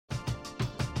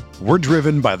We're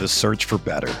driven by the search for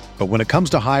better. But when it comes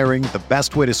to hiring, the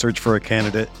best way to search for a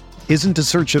candidate isn't to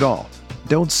search at all.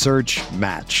 Don't search,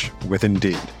 match with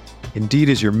Indeed. Indeed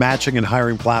is your matching and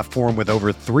hiring platform with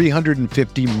over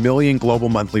 350 million global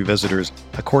monthly visitors,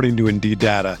 according to Indeed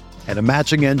data, and a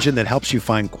matching engine that helps you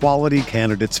find quality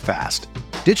candidates fast.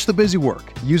 Ditch the busy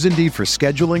work. Use Indeed for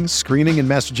scheduling, screening, and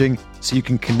messaging so you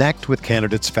can connect with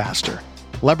candidates faster.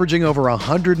 Leveraging over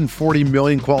 140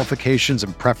 million qualifications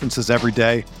and preferences every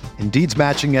day, Indeed's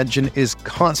matching engine is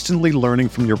constantly learning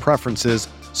from your preferences,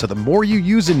 so the more you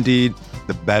use Indeed,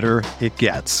 the better it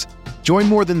gets. Join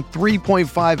more than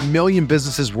 3.5 million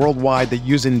businesses worldwide that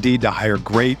use Indeed to hire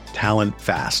great talent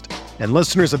fast. And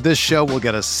listeners of this show will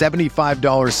get a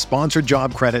 $75 sponsored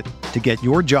job credit to get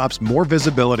your jobs more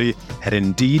visibility at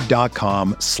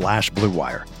Indeed.com/Blue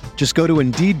Wire. Just go to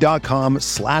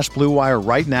Indeed.com/Blue Wire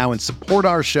right now and support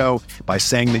our show by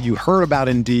saying that you heard about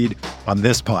Indeed on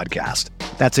this podcast.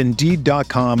 That's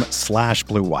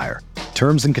Indeed.com/Blue Wire.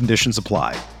 Terms and conditions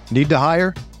apply. Need to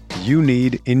hire? You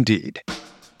need Indeed.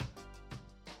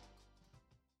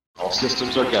 All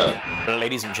systems are go.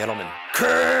 Ladies and gentlemen,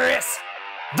 Chris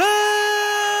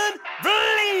Van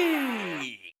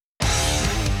Vliet.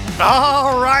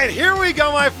 All right, here we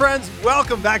go, my friends.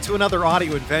 Welcome back to another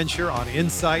audio adventure on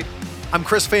Insight. I'm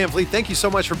Chris Van Vliet. Thank you so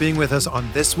much for being with us on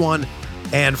this one.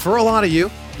 And for a lot of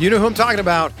you, you know who I'm talking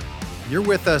about. You're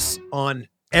with us on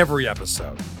every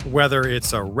episode, whether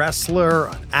it's a wrestler,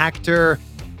 an actor,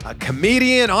 a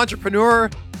comedian, entrepreneur,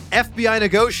 FBI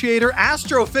negotiator,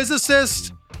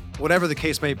 astrophysicist, whatever the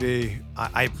case may be.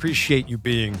 I appreciate you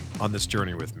being on this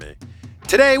journey with me.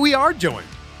 Today, we are joined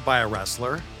by a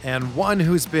wrestler and one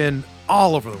who's been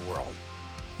all over the world.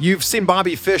 You've seen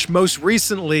Bobby Fish most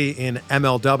recently in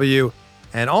MLW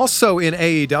and also in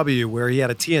AEW, where he had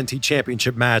a TNT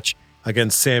Championship match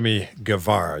against Sammy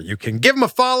Guevara. You can give him a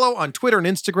follow on Twitter and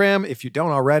Instagram if you don't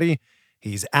already.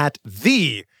 He's at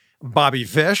the Bobby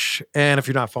Fish. And if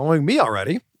you're not following me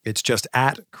already, it's just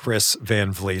at Chris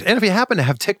Van Vliet. And if you happen to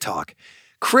have TikTok,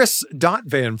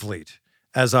 Chris.VanVliet,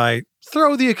 as I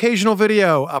throw the occasional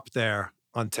video up there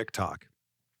on TikTok.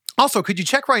 Also, could you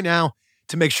check right now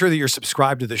to make sure that you're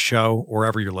subscribed to the show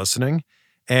wherever you're listening?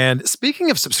 And speaking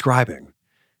of subscribing,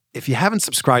 if you haven't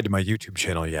subscribed to my YouTube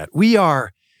channel yet, we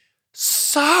are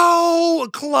so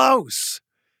close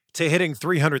to hitting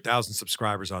 300,000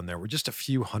 subscribers on there. We're just a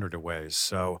few hundred away.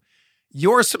 So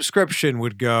your subscription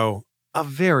would go a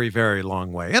very, very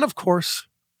long way. And of course,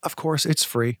 it's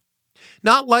free.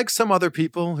 Not like some other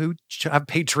people who have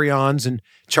Patreons and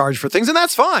charge for things, and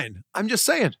that's fine. I'm just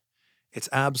saying, it's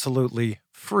absolutely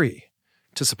free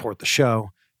to support the show,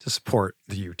 to support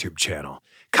the YouTube channel.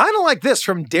 Kind of like this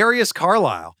from Darius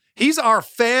Carlisle. He's our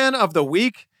fan of the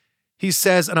week. He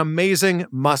says, an amazing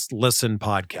must-listen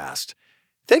podcast.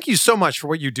 Thank you so much for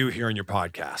what you do here on your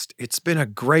podcast. It's been a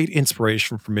great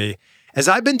inspiration for me as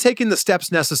I've been taking the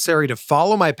steps necessary to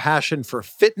follow my passion for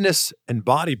fitness and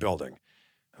bodybuilding.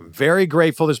 I'm very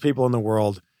grateful there's people in the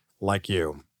world like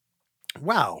you.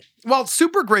 Wow. Well,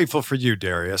 super grateful for you,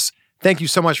 Darius. Thank you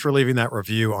so much for leaving that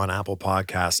review on Apple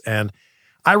Podcasts. And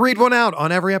I read one out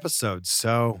on every episode.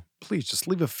 So please just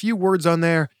leave a few words on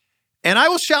there and I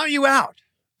will shout you out.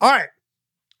 All right,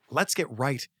 let's get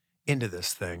right into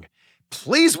this thing.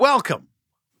 Please welcome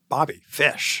Bobby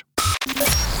Fish.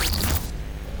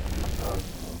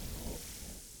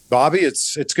 Bobby,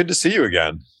 it's good to see you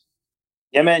again.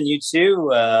 Yeah, man, you too.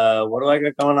 What do I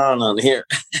got going on here?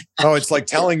 Oh, it's like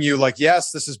telling you, like,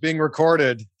 yes, this is being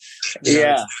recorded.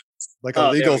 Yeah. Like a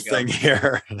legal thing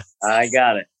here. I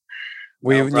got it.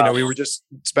 We were just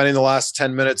spending the last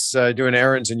 10 minutes doing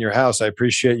errands in your house. I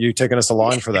appreciate you taking us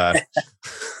along for that.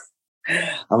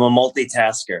 I'm a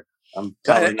multitasker. And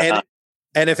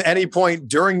if any point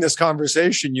during this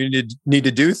conversation you need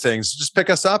to do things, just pick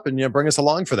us up and bring us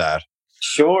along for that.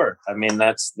 Sure. I mean,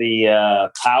 that's the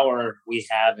power we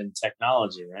have in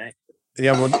technology, right?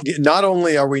 Yeah. Well, not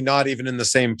only are we not even in the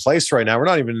same place right now, we're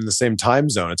not even in the same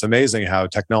time zone. It's amazing how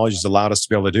technology's allowed us to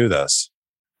be able to do this.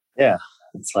 Yeah.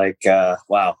 It's like,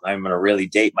 wow, I'm going to really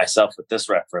date myself with this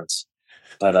reference.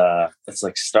 But it's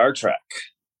like Star Trek,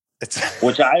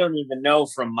 which I don't even know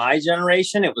from my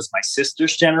generation. It was my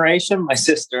sister's generation. My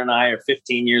sister and I are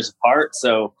 15 years apart.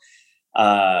 So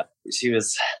she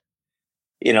was,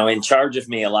 in charge of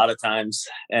me a lot of times.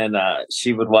 And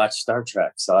she would watch Star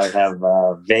Trek. So I have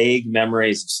vague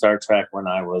memories of Star Trek when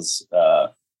I was a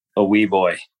wee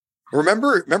boy.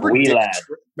 Remember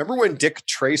when Dick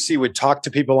Tracy would talk to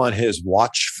people on his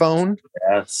watch phone?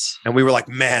 Yes. And we were like,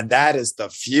 man, that is the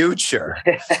future.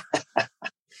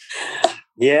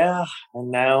 Yeah. And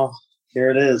now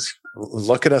here it is.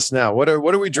 Look at us now. What are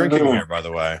we drinking here, by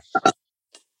the way?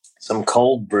 Some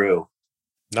cold brew.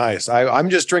 Nice. I'm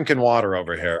just drinking water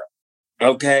over here.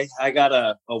 Okay. I got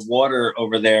a water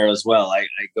over there as well. I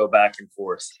go back and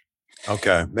forth.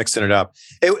 Okay. Mixing it up.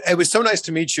 It was so nice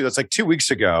to meet you. That's like 2 weeks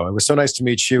ago. It was so nice to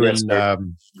meet you Yes, in well.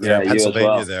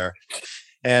 Pennsylvania there.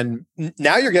 And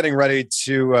now you're getting ready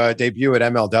to debut at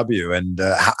MLW. And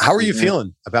how are you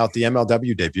feeling about the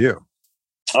MLW debut?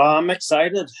 I'm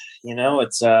excited.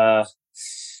 It's a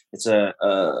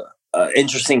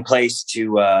interesting place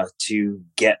to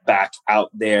get back out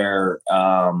there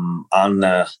on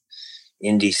the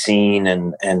indie scene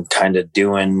and kind of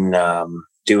doing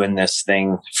this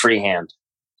thing freehand.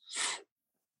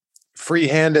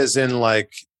 Freehand as in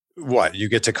like what? You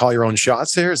get to call your own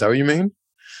shots there? Is that what you mean?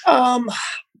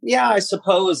 Yeah, I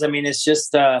suppose. I mean, it's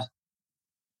just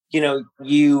you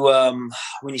when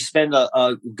you spend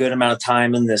a good amount of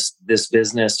time in this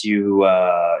business, you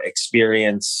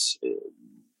experience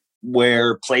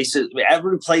where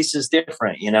every place is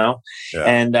different,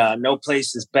 and no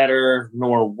place is better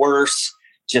nor worse,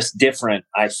 just different,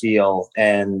 I feel.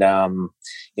 And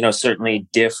certainly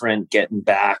different getting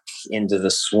back into the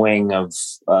swing of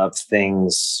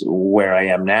things where I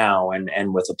am now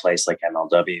and with a place like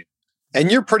MLW. And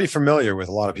you're pretty familiar with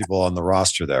a lot of people on the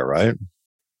roster there, right?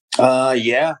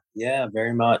 Yeah,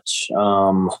 very much.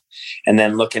 And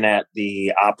then looking at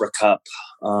the Opera Cup,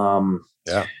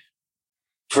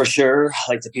 for sure,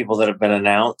 like the people that have been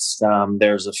announced.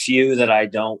 There's a few that I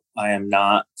am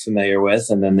not familiar with,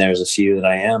 and then there's a few that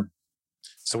I am.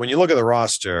 So when you look at the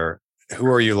roster, who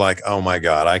are you like, oh my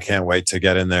God, I can't wait to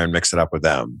get in there and mix it up with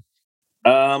them?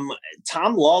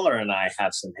 Tom Lawler and I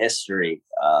have some history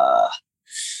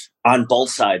on both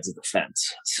sides of the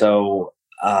fence. So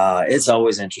it's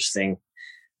always interesting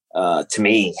to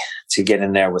me to get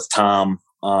in there with Tom.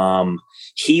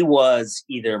 He was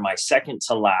either my second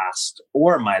to last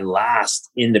or my last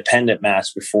independent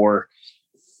match before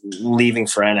leaving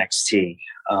for NXT.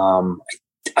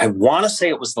 I want to say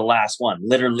it was the last one,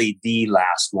 literally the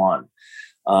last one.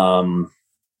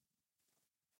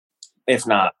 If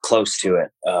not close to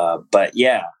it. But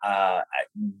yeah,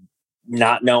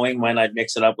 not knowing when I'd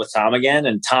mix it up with Tom again.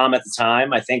 And Tom at the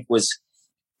time, I think, was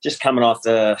just coming off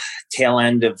the tail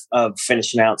end of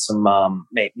finishing out some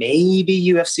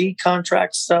maybe UFC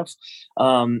contract stuff,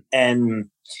 and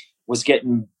was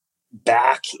getting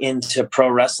back into pro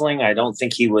wrestling. I don't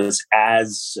think he was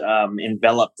as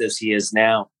enveloped as he is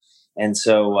now. And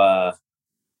so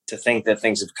to think that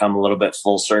things have come a little bit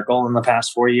full circle in the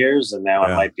past 4 years, and now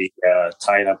I might be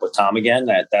tied up with Tom again,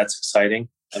 that's exciting.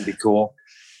 That'd be cool.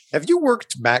 Have you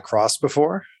worked Matt Cross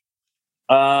before?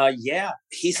 Yeah,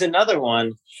 he's another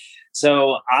one.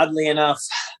 So oddly enough,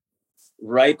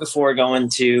 right before going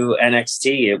to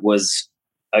NXT, it was,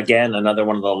 again, another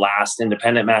one of the last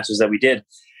independent matches that we did.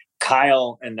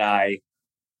 Kyle and I,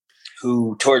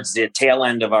 who towards the tail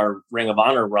end of our Ring of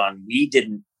Honor run, we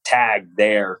didn't tag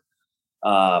there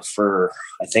for,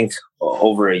 I think,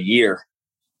 over a year.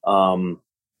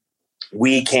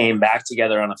 We came back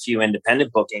together on a few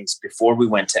independent bookings before we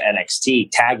went to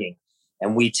NXT tagging.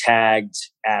 And we tagged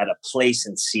at a place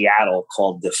in Seattle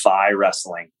called Defy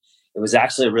Wrestling. It was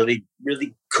actually a really,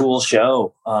 really cool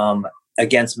show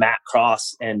against Matt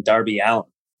Cross and Darby Allin.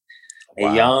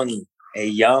 Wow. A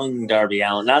young Darby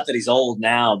Allin. Not that he's old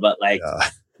now, but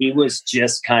he was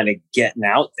just kind of getting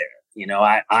out there.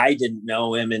 I didn't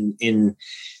know him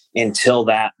until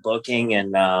that booking,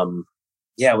 and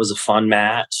it was a fun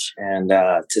match, and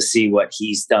to see what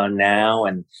he's done now,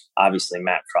 and obviously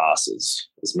Matt Cross is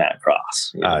Matt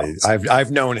Cross.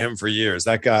 I've known him for years.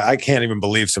 That guy, I can't even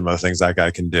believe some of the things that guy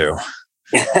can do.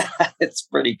 It's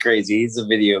pretty crazy. He's a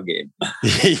video game.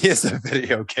 He is a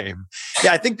video game.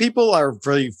 Yeah, I think people are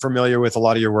really familiar with a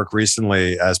lot of your work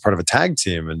recently as part of a tag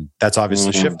team, and that's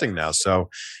obviously shifting now. So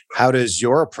how does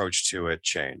your approach to it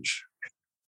change?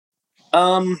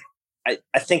 I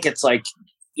think it's like,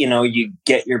 you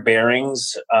get your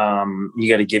bearings. You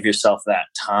got to give yourself that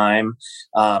time.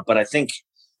 But I think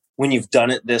when you've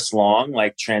done it this long,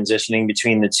 like transitioning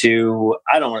between the two,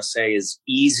 I don't want to say is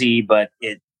easy, but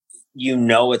it's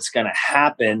going to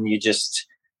happen. You just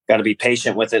got to be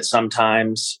patient with it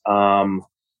sometimes.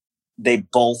 They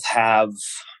both have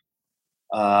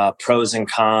pros and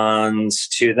cons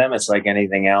to them. It's like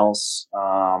anything else.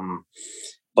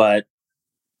 But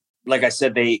like I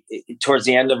said, towards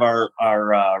the end of our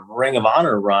Ring of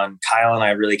Honor run, Kyle and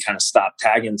I really kind of stopped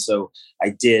tagging. So I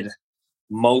did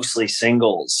mostly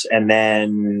singles, and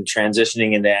then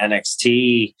transitioning into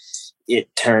NXT, it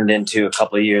turned into a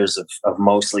couple of years of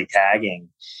mostly tagging.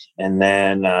 And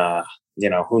then, who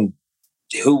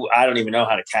I don't even know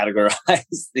how to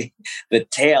categorize the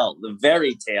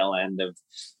very tail end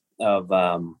of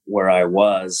where I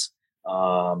was.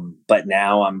 But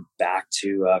now I'm back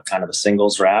to kind of a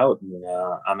singles route, and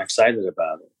I'm excited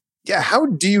about it. Yeah. How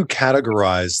do you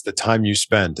categorize the time you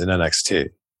spent in NXT,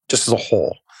 just as a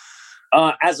whole?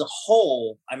 As a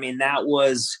whole, I mean, that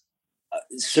was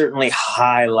certainly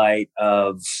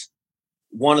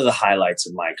one of the highlights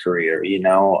of my career.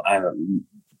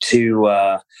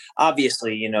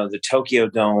 Obviously, the Tokyo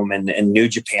Dome and New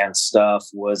Japan stuff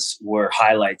were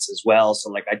highlights as well.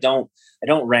 So like, I don't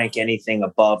rank anything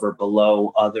above or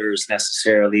below others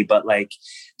necessarily, but like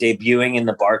debuting in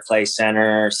the Barclays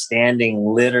Center, standing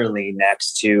literally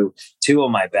next to two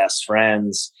of my best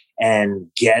friends and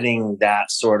getting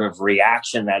that sort of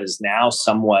reaction that is now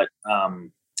somewhat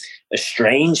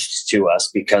estranged to us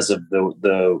because of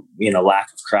the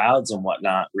lack of crowds and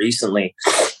whatnot recently.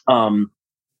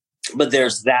 But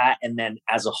there's that. And then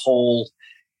as a whole,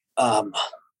 I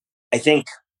think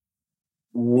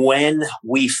when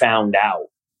we found out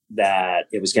that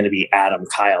it was going to be Adam,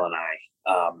 Kyle, and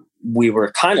I, we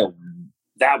were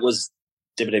that was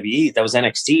WWE, that was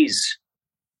NXT's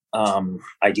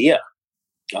idea.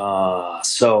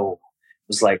 So it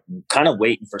was like kind of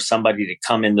waiting for somebody to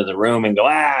come into the room and go,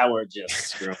 we're just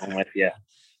screwing with you.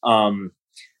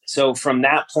 So from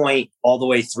that point all the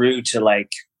way through to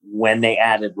like when they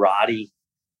added Roddy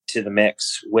to the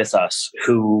mix with us,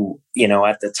 who,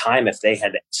 at the time, if they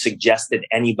had suggested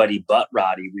anybody but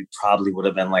Roddy, we probably would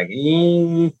have been like,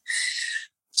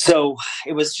 So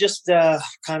it was just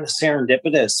kind of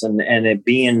serendipitous, and it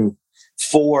being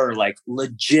 4 like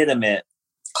legitimate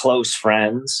close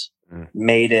friends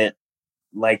made it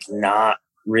like not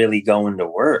really going to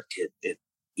work. It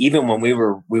even when we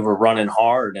were running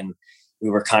hard and we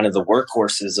were kind of the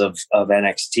workhorses of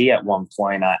NXT at one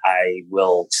point, I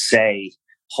will say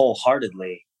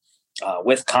wholeheartedly,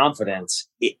 with confidence,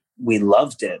 we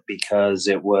loved it because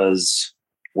it was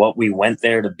what we went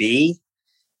there to be.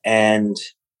 And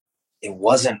it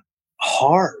wasn't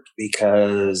hard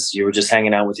because you were just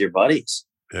hanging out with your buddies.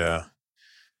 Yeah.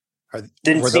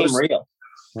 Didn't seem real.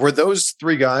 Were those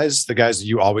 3 guys the guys that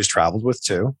you always traveled with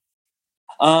too?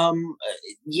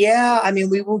 Yeah. I mean,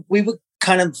 we were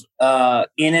kind of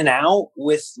in and out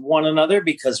with one another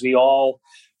because we all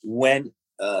went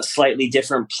slightly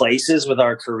different places with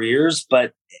our careers.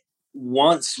 But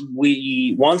once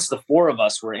the 4 of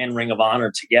us were in Ring of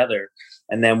Honor together,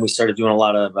 and then we started doing a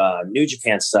lot of New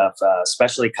Japan stuff,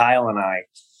 especially Kyle and I.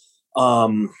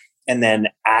 And then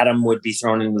Adam would be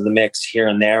thrown into the mix here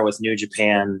and there with New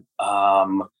Japan.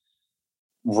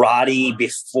 Roddy,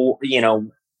 before,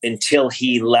 until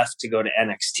he left to go to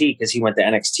NXT, because he went to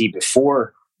NXT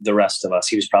before the rest of us.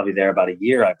 He was probably there about a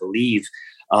year, I believe.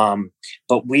 But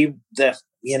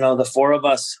the 4 of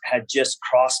us had just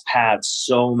crossed paths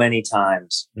so many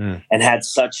times and had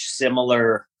such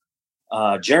similar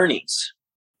journeys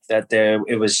that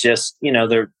it was just,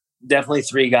 they're definitely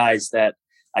 3 guys that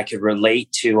I could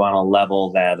relate to on a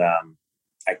level that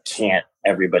I can't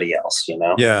everybody else,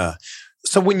 Yeah.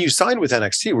 So when you signed with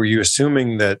NXT, were you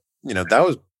assuming that, that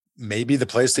was maybe the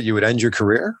place that you would end your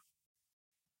career?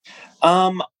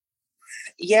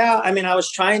 Yeah, I mean, I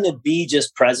was trying to be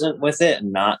just present with it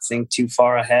and not think too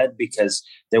far ahead, because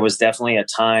there was definitely a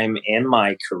time in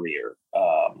my career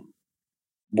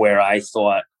where I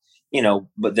thought,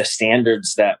 but the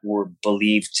standards that were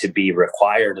believed to be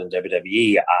required in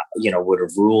WWE, would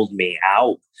have ruled me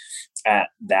out at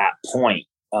that point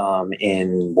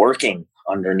in working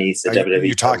underneath the WWE. Are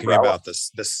you talking umbrella. about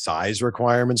the size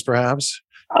requirements, perhaps?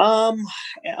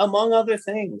 Among other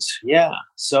things, yeah.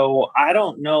 So I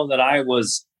don't know that I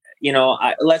was,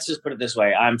 let's just put it this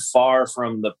way: I'm far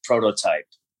from the prototype,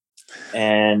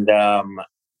 and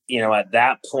at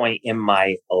that point in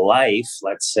my life,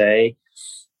 let's say,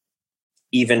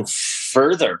 even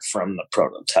further from the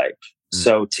prototype.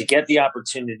 So to get the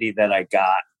opportunity that I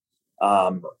got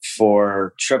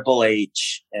for Triple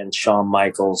H and Shawn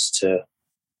Michaels to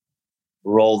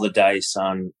roll the dice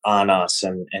on us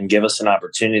and give us an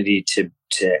opportunity to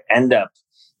end up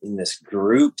in this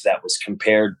group that was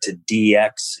compared to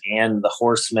DX and the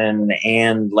Horsemen,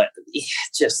 and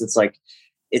it's like,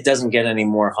 it doesn't get any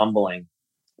more humbling.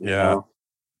 Yeah.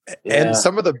 And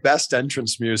some of the best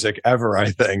entrance music ever, I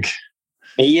think.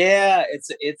 Yeah, it's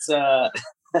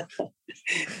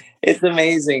it's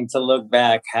amazing to look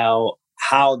back how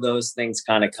those things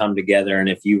kind of come together. And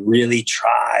if you really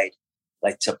tried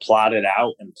like to plot it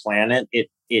out and plan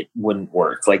it wouldn't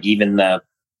work. Like even the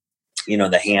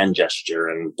hand gesture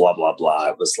and blah, blah, blah.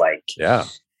 It was like, yeah,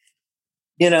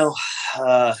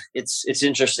 it's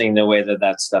interesting the way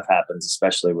that stuff happens,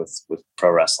 especially with pro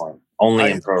wrestling,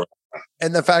 only in pro wrestling.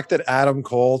 And the fact that Adam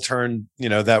Cole turned,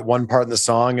 that one part in the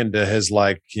song into his,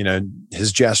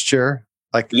 his gesture.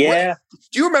 Yeah.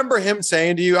 Do you remember him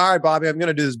saying to you, all right, Bobby, I'm going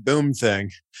to do this boom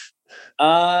thing?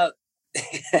 No,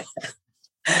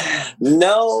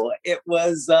 it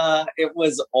was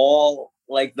all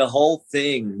like the whole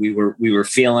thing. We were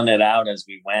feeling it out as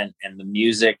we went, and the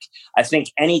music. I think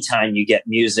anytime you get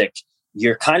music,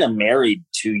 you're kind of married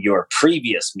to your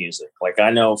previous music. Like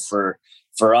I know for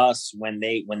us, when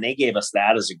they gave us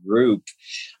that as a group,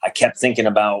 I kept thinking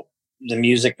about the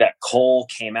music that Cole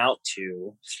came out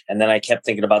to, and then I kept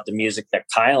thinking about the music that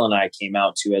Kyle and I came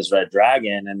out to as Red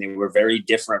Dragon, and they were very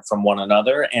different from one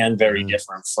another and very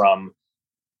different from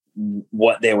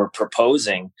what they were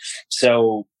proposing.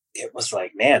 So it was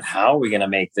like, man, how are we going to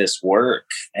make this work?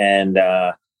 And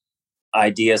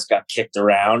ideas got kicked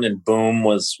around, and Boom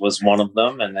was one of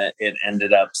them, and it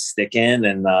ended up sticking.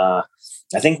 And I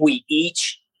think we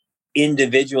each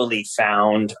individually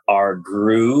found our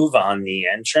groove on the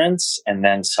entrance, and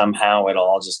then somehow it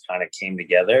all just kind of came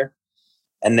together.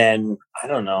 And then I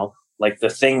don't know, like the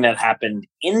thing that happened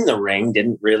in the ring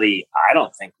I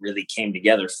don't think really came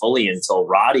together fully until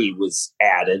Roddy was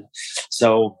added.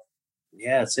 So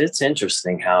yeah, it's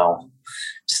interesting how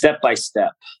step by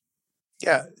step.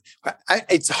 Yeah.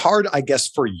 It's hard, I guess,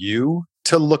 for you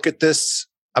to look at this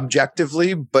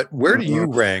objectively, but where do you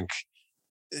rank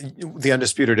the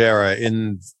Undisputed Era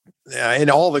in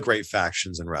all the great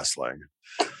factions in wrestling?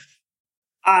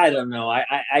 I don't know.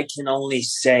 I can only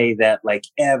say that like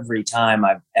every time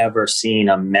I've ever seen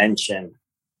a mention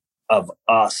of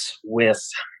us with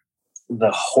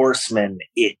the Horsemen,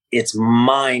 it's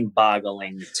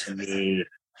mind-boggling to me,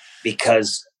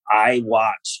 because I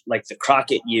watch like the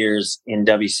Crockett years in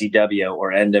WCW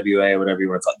or NWA or whatever you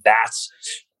want to call it.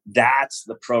 That's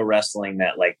the pro wrestling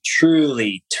that like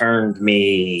truly turned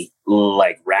me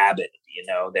like rabid.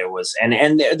 There was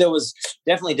there was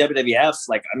definitely WWF.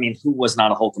 Like, I mean, who was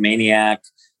not a Hulkamaniac?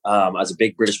 I was a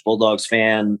big British Bulldogs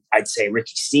fan. I'd say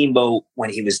Ricky Steamboat,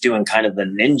 when he was doing kind of the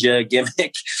ninja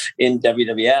gimmick in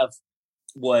WWF,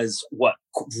 was what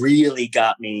really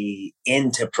got me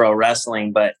into pro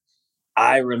wrestling. But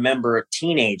I remember as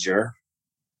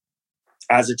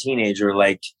a teenager,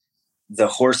 like the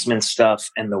Horseman stuff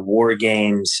and the War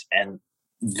Games, and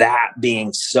that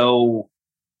being so,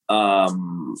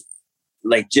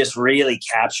 like just really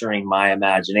capturing my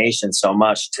imagination so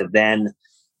much, to then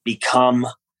become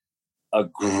a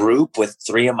group with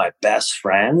three of my best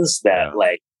friends that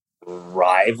like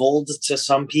rivaled to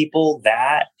some people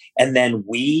that, and then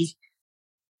we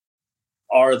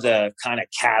are the kind of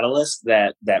catalyst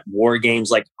that War Games,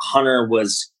 like Hunter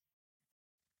was,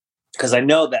 because I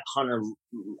know that Hunter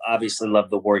obviously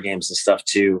loved the War Games and stuff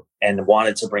too, and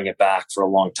wanted to bring it back for a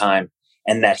long time,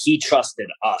 and that he trusted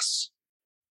us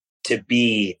to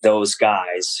be those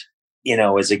guys,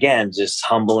 is again just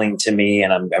humbling to me,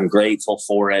 and I'm grateful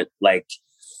for it. Like,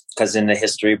 because in the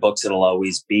history books, it'll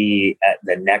always be at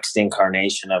the next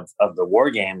incarnation of the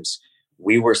War Games.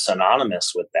 We were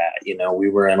synonymous with that. We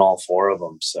were in all four of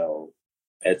them. So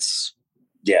it's,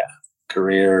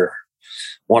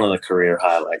 one of the career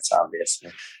highlights,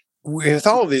 obviously. With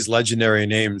all of these legendary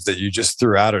names that you just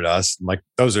threw out at us, like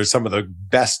those are some of the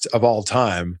best of all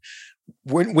time.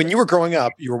 When you were growing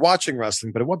up, you were watching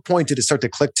wrestling, but at what point did it start to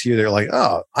click to you? They're like,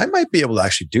 oh, I might be able to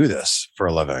actually do this for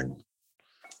a living.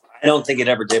 I don't think it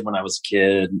ever did when I was a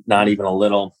kid, not even a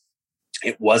little.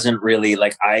 It wasn't really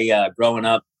like growing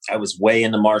up, I was way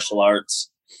into martial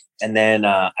arts. And then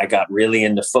I got really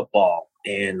into football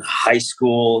in high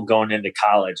school, going into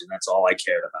college. And that's all I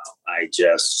cared about.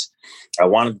 I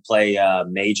wanted to play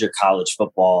major college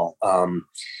football.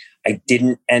 I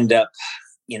didn't end up,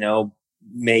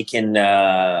 making,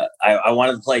 I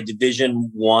wanted to play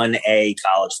Division 1A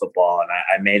college football. And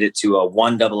I made it to a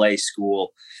 1AA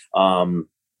school.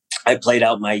 I played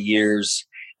out my years,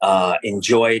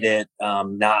 enjoyed it,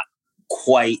 not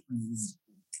quite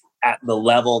at the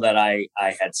level that I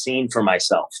had seen for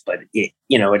myself, but it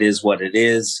is what it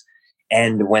is.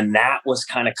 And when that was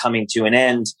kind of coming to an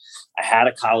end, I had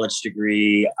a college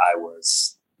degree. I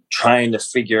was trying to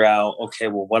figure out, okay,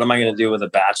 well, what am I going to do with a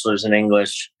bachelor's in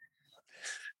English?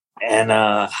 And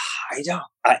I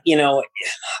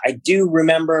do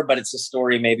remember, but it's a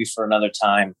story maybe for another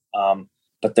time.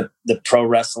 But the pro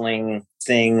wrestling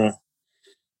thing,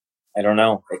 I don't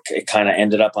know. It kind of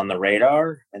ended up on the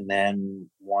radar. And then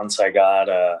once I got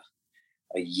a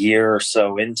year or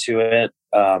so into it,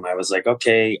 I was like,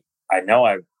 okay, I know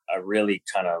I really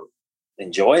kind of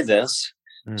enjoy this.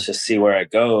 Just see where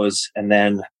it goes. And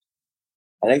then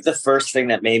I think the first thing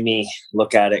that made me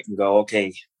look at it and go,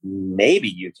 okay, maybe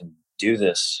you can do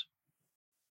this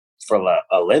for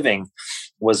a living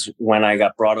was when I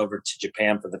got brought over to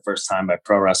Japan for the first time by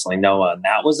Pro Wrestling Noah. And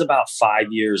that was about 5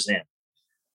 years in.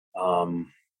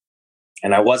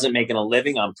 And I wasn't making a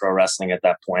living on pro wrestling at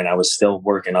that point. I was still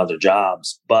working other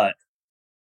jobs, but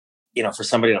for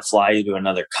somebody to fly you to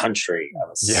another country,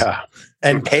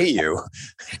 and pay you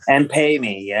and pay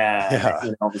me. Yeah.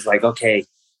 It was like, okay,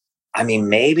 I mean,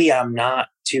 maybe I'm not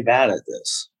too bad at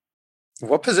this.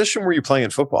 What position were you playing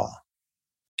in football?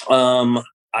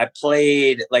 I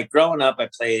played, like growing up, I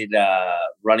played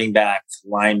running back,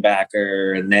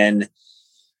 linebacker, and then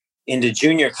into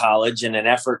junior college in an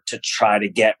effort to try to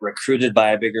get recruited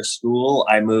by a bigger school,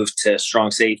 I moved to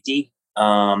strong safety.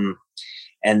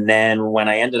 And then when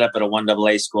I ended up at a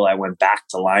 1AA school, I went back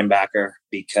to linebacker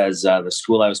because the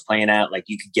school I was playing at, like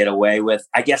you could get away with,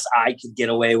 I guess I could get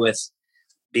away with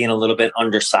being a little bit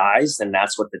undersized. And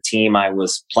that's what the team I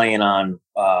was playing on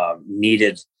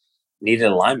needed a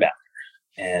linebacker.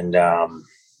 And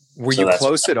were you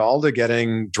close at all to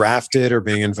getting drafted or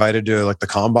being invited to like the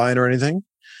combine or anything?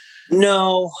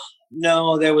 No.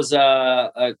 There was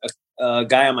a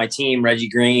guy on my team, Reggie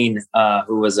Green,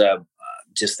 who was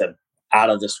just a out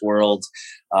of this world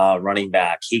running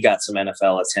back. He got some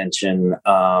NFL attention.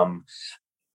 I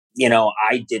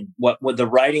did what the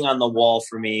writing on the wall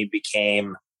for me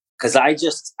became, because I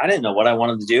didn't know what I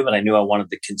wanted to do, but I knew I wanted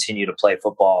to continue to play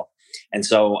football. And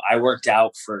so I worked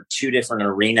out for 2 different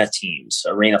arena teams.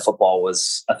 Arena football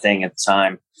was a thing at the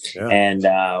time. Yeah. And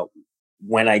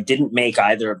when I didn't make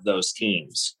either of those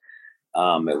teams,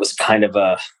 it was kind of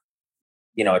a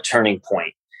turning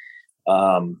point,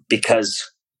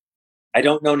 because I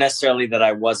don't know necessarily that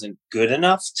I wasn't good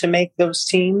enough to make those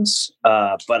teams,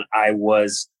 but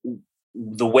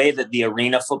the way that the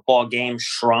arena football game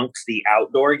shrunk the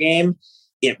outdoor game,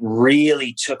 it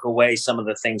really took away some of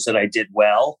the things that I did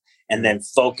well and then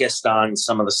focused on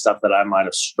some of the stuff that I might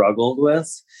have struggled with.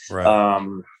 Right.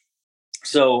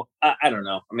 So I don't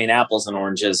know. I mean, apples and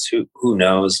oranges, who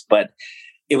knows? But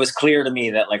it was clear to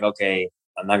me that, like, okay,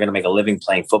 I'm not going to make a living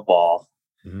playing football.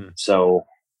 Mm-hmm. So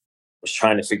I was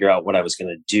trying to figure out what I was going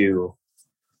to do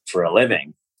for a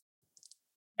living.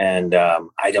 And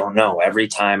I don't know. Every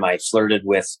time I flirted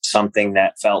with something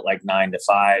that felt like 9 to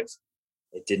 5,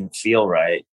 it didn't feel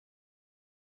right.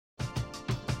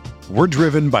 We're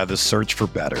driven by the search for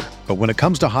better. But when it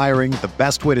comes to hiring, the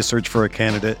best way to search for a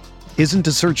candidate isn't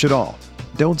to search at all.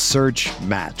 Don't search,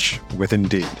 match with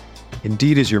Indeed.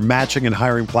 Indeed is your matching and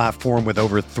hiring platform with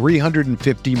over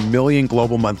 350 million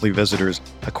global monthly visitors,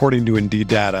 according to Indeed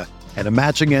data, and a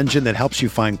matching engine that helps you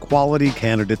find quality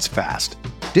candidates fast.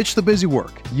 Ditch the busy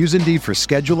work. Use Indeed for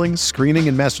scheduling, screening,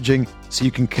 and messaging so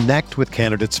you can connect with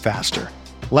candidates faster.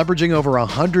 Leveraging over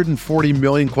 140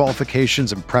 million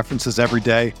qualifications and preferences every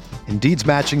day, Indeed's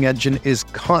matching engine is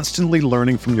constantly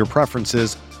learning from your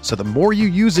preferences, so the more you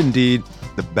use Indeed,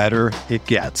 the better it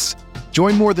gets.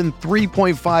 Join more than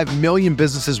 3.5 million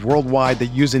businesses worldwide that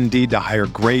use Indeed to hire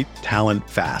great talent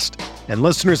fast. And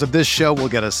listeners of this show will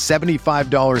get a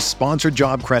 $75 sponsored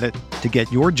job credit to get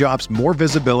your jobs more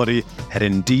visibility at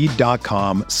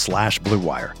Indeed.com/Blue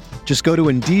Wire. Just go to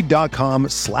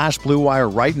Indeed.com/Blue Wire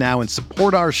right now and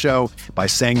support our show by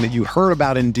saying that you heard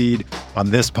about Indeed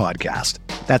on this podcast.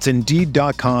 That's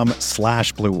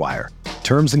Indeed.com/Blue Wire.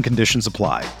 Terms and conditions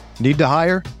apply. Need to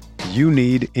hire? You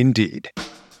need Indeed.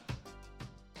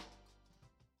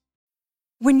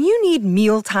 When you need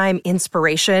mealtime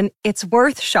inspiration, it's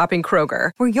worth shopping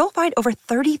Kroger, where you'll find over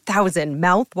 30,000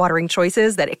 mouth-watering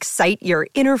choices that excite your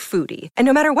inner foodie. And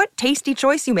no matter what tasty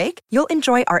choice you make, you'll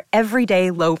enjoy our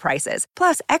everyday low prices,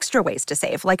 plus extra ways to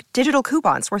save, like digital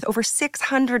coupons worth over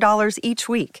 $600 each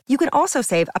week. You can also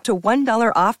save up to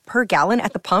 $1 off per gallon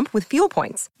at the pump with fuel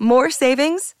points. More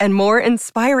savings and more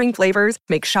inspiring flavors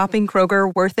make shopping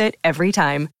Kroger worth it every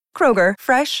time. Kroger,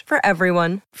 fresh for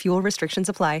everyone. Fuel restrictions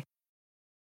apply.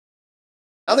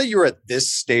 Now that you're at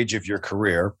this stage of your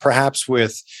career, perhaps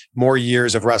with more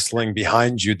years of wrestling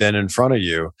behind you than in front of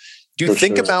you, do you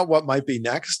think about what might be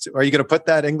next? Are you going to put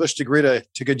that English degree to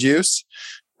good use?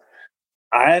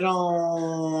 I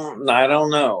don't know. I don't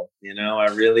know.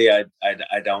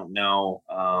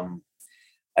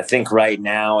 I think right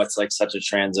now it's like such a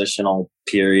transitional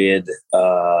period,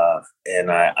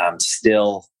 and I'm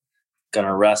still going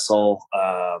to wrestle.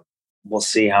 We'll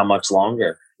see how much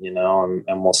longer.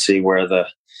 And we'll see where the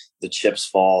chips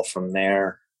fall from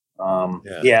there. I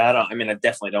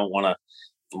definitely don't want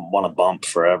to bump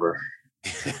forever.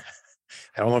 I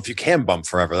don't know if you can bump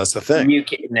forever. That's the thing.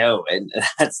 And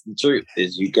that's the truth,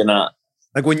 is you cannot.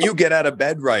 Like when you get out of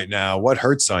bed right now, what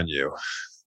hurts on you?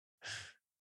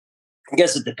 I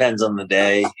guess it depends on the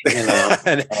day,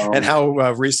 and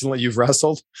how recently you've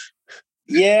wrestled.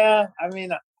 Yeah, I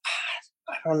mean,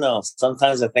 I don't know.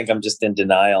 Sometimes I think I'm just in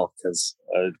denial because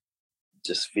I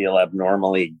just feel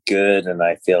abnormally good, and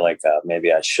I feel like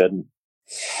maybe I shouldn't.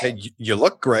 Hey, you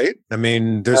look great. I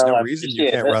mean, there's no I reason you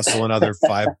appreciate can't it. wrestle another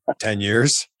 5, 10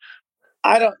 years.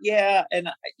 I don't. Yeah, and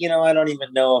I don't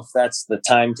even know if that's the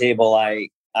timetable I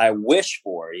wish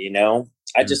for.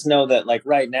 I just know that like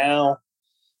right now,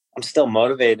 I'm still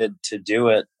motivated to do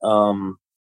it, and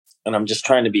I'm just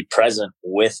trying to be present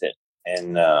with it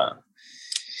and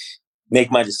make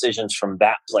my decisions from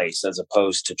that place as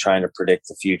opposed to trying to predict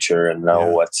the future and know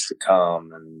what's to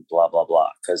come and blah blah blah.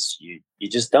 Because you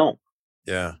just don't.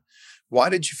 Yeah. Why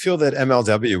did you feel that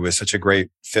MLW was such a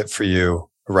great fit for you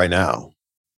right now?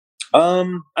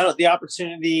 I don't. The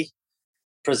opportunity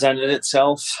presented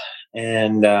itself,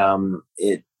 and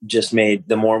it just made.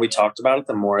 The more we talked about it,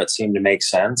 the more it seemed to make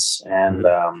sense. And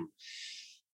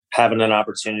having an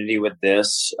opportunity with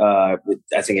this, I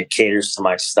think it caters to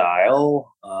my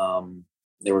style.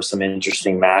 There were some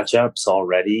interesting matchups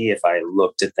already if I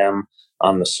looked at them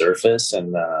on the surface,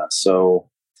 and so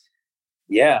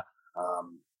yeah,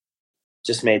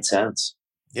 just made sense.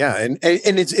 Yeah, and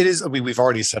it is. I mean, we've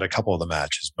already said a couple of the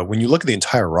matches, but when you look at the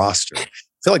entire roster, I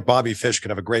feel like Bobby Fish could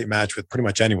have a great match with pretty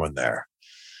much anyone there.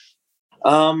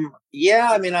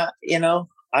 Yeah, I mean,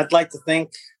 I'd like to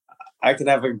think I could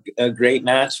have a great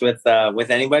match with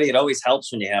anybody. It always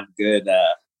helps when you have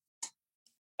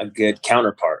a good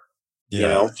counterpart,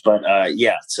 But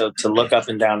so to look up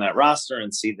and down that roster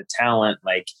and see the talent,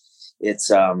 like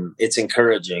it's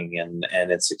encouraging and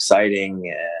it's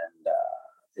exciting, and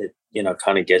it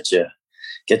kind of get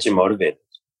you motivated.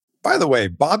 By the way,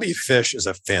 Bobby Fish is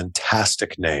a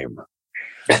fantastic name.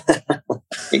 I'll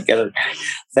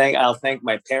thank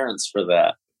my parents for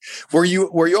that. Were you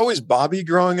always Bobby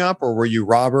growing up, or were you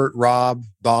Robert, Rob,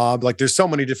 Bob? Like, there's so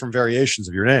many different variations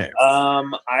of your name.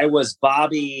 I was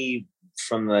Bobby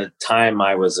from the time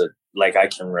I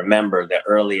can remember the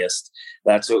earliest.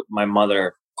 That's what my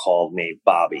mother called me,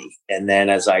 Bobby. And then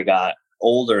as I got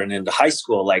older and into high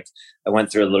school, like I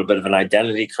went through a little bit of an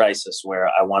identity crisis where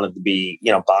I wanted to be,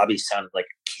 Bobby sounded like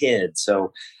a kid.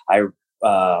 So I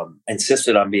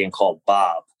insisted on being called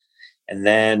Bob. And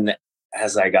then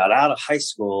as I got out of high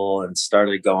school and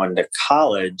started going to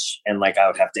college, and like I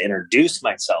would have to introduce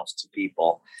myself to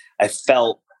people, I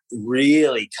felt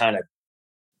really kind of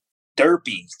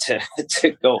derpy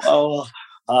to go, oh,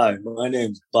 hi, my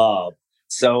name's Bob.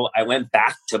 So I went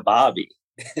back to Bobby.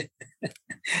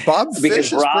 Bob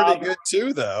Fish is pretty good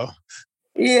too, though.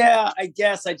 Yeah, I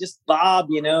guess Bob,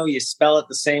 you spell it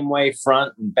the same way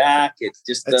front and back.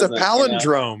 It's a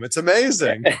palindrome. It's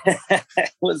amazing.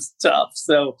 It was tough.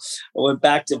 So I went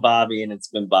back to Bobby, and it's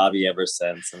been Bobby ever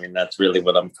since. I mean, that's really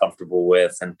what I'm comfortable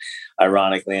with. And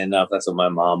ironically enough, that's what my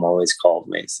mom always called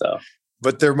me. So,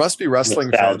 but there must be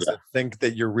wrestling fans that think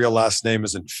that your real last name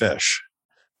isn't Fish.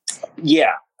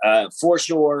 Yeah. For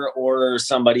sure, or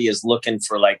somebody is looking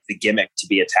for like the gimmick to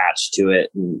be attached to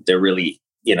it, and they're really,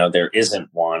 there isn't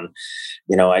one.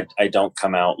 I don't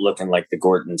come out looking like the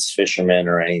Gordon's Fisherman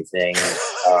or anything.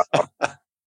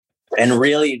 And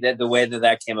really, the way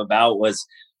that came about was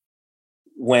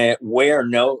where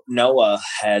Noah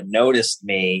had noticed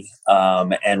me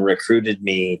and recruited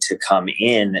me to come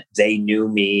in. They knew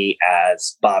me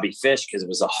as Bobby Fish because it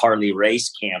was a Harley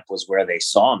race camp was where they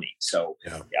saw me. So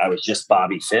I was just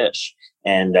Bobby Fish.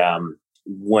 And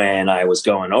when I was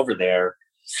going over there,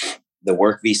 the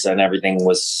work visa and everything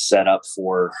was set up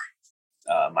for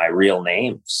my real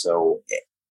name. So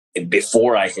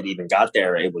before I had even got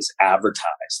there, it was advertised.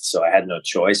 So I had no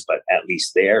choice but at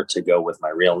least there to go with my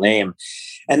real name.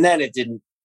 And then it didn't,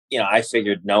 I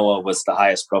figured Noah was the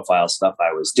highest profile stuff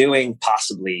I was doing.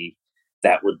 Possibly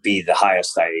that would be the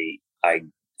highest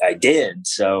I did.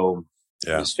 So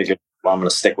I just figured, well, I'm going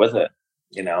to stick with it.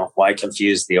 Why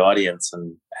confuse the audience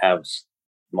and have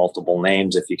multiple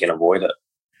names if you can avoid it?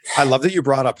 I love that you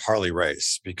brought up Harley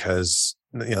Race because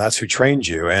that's who trained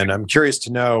you. And I'm curious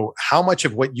to know how much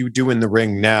of what you do in the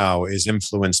ring now is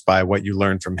influenced by what you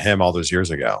learned from him all those years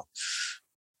ago.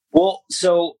 Well,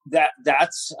 so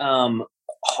that's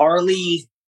Harley.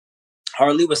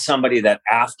 Harley was somebody that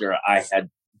after I had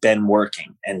been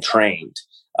working and trained,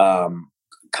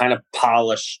 kind of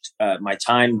polished my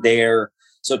time there.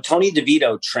 So Tony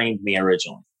DeVito trained me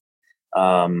originally.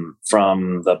 From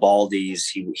the Baldies.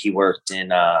 He worked in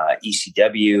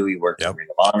ECW. He worked in Ring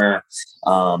of Honor.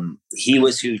 He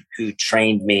was who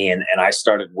trained me, and I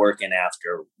started working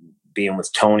after being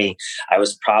with Tony. I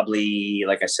was probably,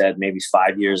 like I said, maybe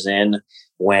 5 years in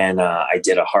when I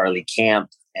did a Harley camp,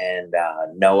 and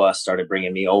Noah started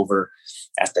bringing me over.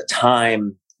 At the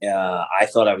time, I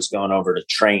thought I was going over to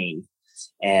train,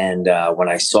 And when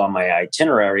I saw my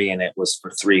itinerary and it was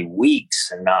for 3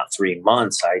 weeks and not 3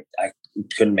 months, I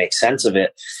couldn't make sense of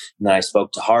it. And then I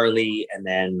spoke to Harley, and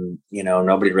then,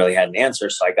 nobody really had an answer.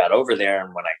 So I got over there.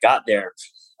 And when I got there,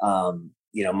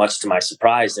 much to my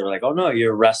surprise, they were like, "Oh no,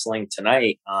 you're wrestling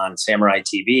tonight on Samurai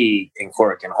TV in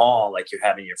Korakuen Hall. Like, you're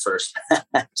having your first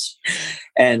match."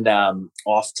 And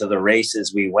off to the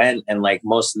races we went. And like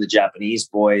most of the Japanese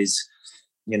boys,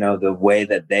 the way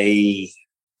that they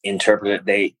interpret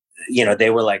it, they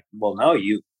were like, "Well, no,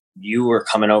 you were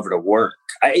coming over to work."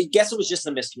 I guess it was just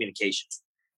a miscommunication,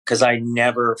 because I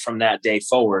never, from that day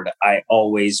forward, I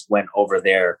always went over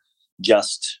there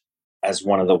just as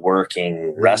one of the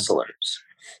working wrestlers.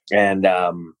 And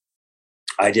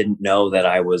I didn't know that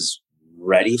I was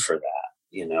ready for that,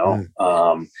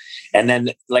 and then,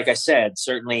 like I said,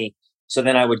 certainly, so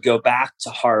then I would go back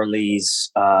to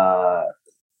Harley's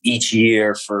each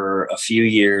year for a few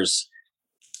years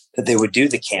that they would do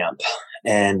the camp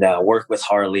and work with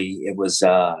Harley. It was,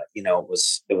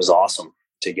 it was awesome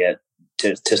to get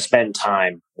to spend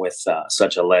time with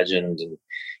such a legend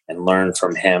and learn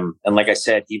from him. And like I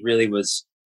said, he really was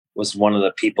one of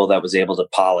the people that was able to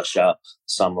polish up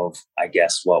some of, I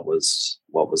guess, what was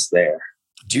there.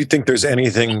 Do you think there's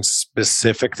anything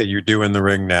specific that you do in the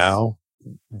ring now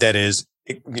that is,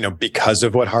 because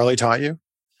of what Harley taught you?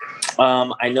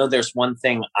 I know there's one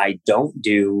thing I don't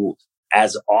do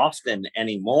as often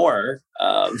anymore.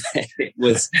 It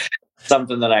was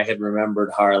something that I had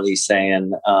remembered Harley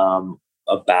saying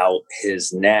about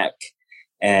his neck.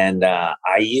 And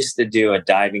I used to do a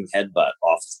diving headbutt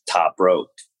off the top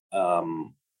rope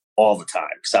all the time,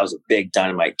 because I was a big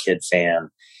Dynamite Kid fan.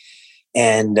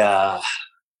 And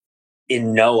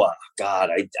in Noah, God,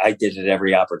 I did it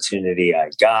every opportunity I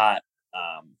got.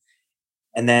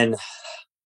 And then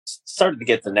started to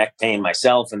get the neck pain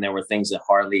myself. And there were things that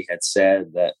Harley had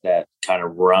said that kind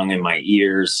of rung in my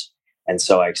ears. And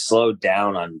so I slowed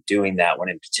down on doing that one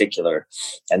in particular.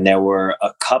 And there were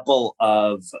a couple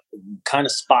of kind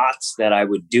of spots that I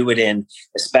would do it in,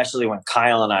 especially when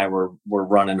Kyle and I were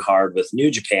running hard with New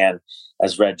Japan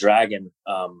as Red Dragon.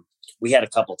 We had a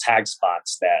couple tag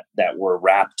spots that were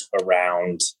wrapped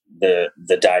around the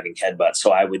diving headbutt.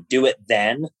 So I would do it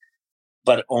then,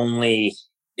 but only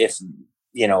if,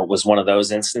 it was one of those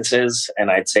instances.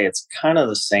 And I'd say it's kind of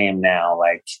the same now.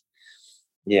 Like,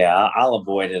 yeah, I'll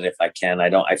avoid it if I can.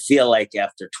 I feel like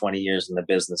after 20 years in the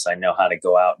business, I know how to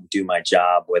go out and do my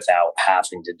job without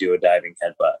having to do a diving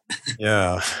headbutt.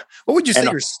 Yeah. What would you say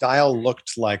your style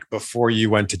looked like before you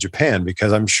went to Japan?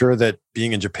 Because I'm sure that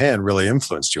being in Japan really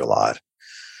influenced you a lot.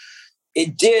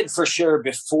 It did, for sure.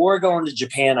 Before going to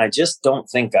Japan, I just don't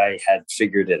think I had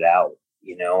figured it out.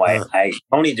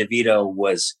 Tony DeVito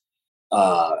was,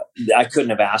 I couldn't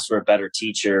have asked for a better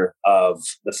teacher of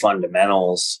the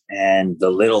fundamentals and the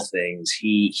little things.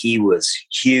 He was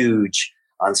huge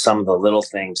on some of the little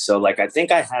things. So like, I think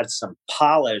I had some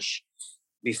polish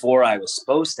before I was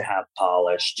supposed to have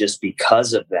polish, just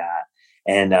because of that.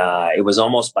 And it was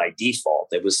almost by default.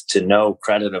 It was to no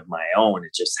credit of my own.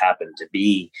 It just happened to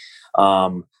be.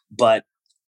 But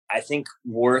I think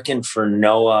working for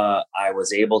Noah, I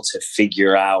was able to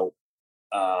figure out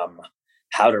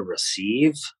how to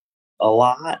receive a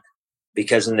lot,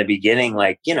 because in the beginning,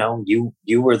 like, you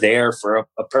were there for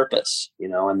a purpose,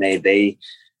 and they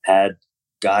had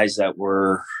guys that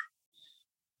were,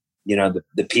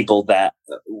 the people that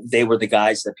they were the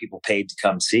guys that people paid to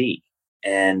come see.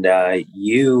 And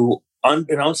you,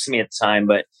 unbeknownst to me at the time,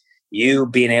 but you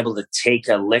being able to take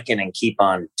a licking and keep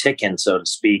on ticking, so to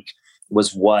speak,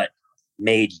 was what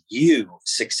made you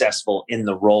successful in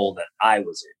the role that I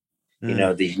was in.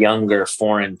 The younger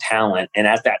foreign talent. And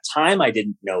at that time, I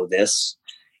didn't know this,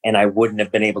 and I wouldn't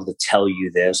have been able to tell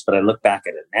you this, but I look back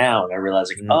at it now and I realize,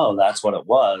 like, oh, that's what it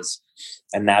was.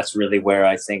 And that's really where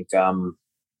I think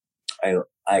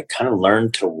I kind of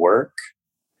learned to work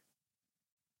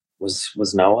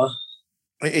was Noah.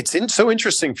 It's so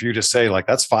interesting for you to say, like,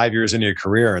 that's 5 years into your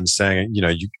career and saying,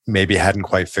 you maybe hadn't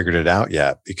quite figured it out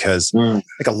yet, because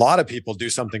like a lot of people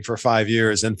do something for 5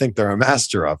 years and think they're a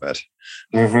master of it.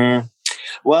 Mm-hmm.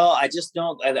 Well, I just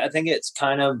don't. I think it's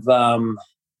kind of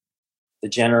the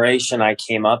generation I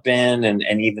came up in,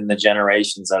 and even the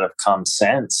generations that have come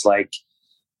since. Like,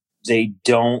 they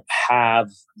don't have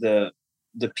the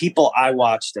people I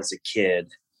watched as a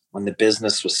kid when the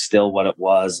business was still what it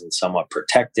was and somewhat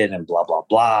protected and blah, blah,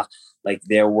 blah. Like,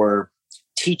 there were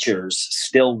teachers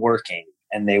still working,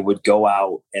 and they would go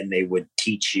out and they would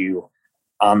teach you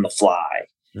on the fly.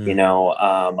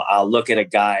 I'll look at a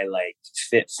guy like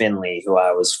Fit Finley, who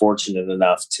I was fortunate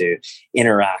enough to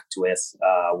interact with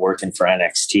working for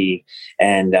NXT.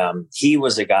 And he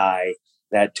was a guy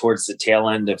that towards the tail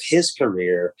end of his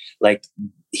career, like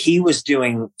he was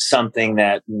doing something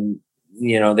that,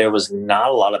 there was not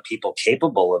a lot of people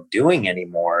capable of doing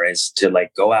anymore, is to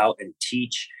like go out and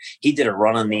teach. He did a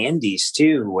run on the indies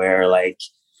too, where like,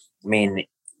 I mean,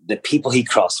 the people he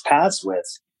crossed paths with,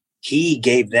 he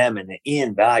gave them an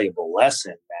invaluable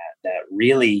lesson that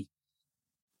really,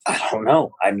 I don't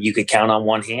know. I mean, you could count on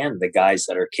one hand the guys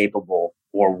that are capable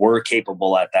or were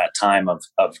capable at that time of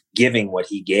giving what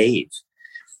he gave.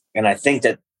 And I think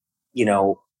that,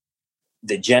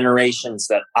 the generations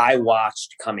that I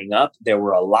watched coming up, there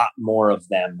were a lot more of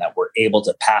them that were able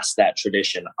to pass that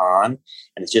tradition on.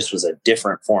 And it just was a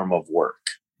different form of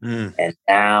work. And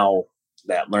now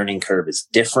that learning curve is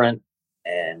different,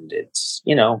 and it's,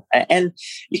 and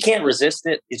you can't resist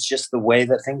it. It's just the way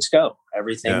that things go.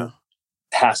 Everything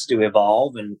has to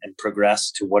evolve and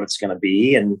progress to what it's going to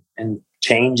be. And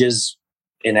change is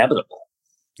inevitable.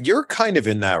 You're kind of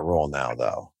in that role now,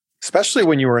 though, especially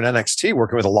when you were in NXT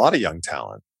working with a lot of young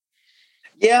talent.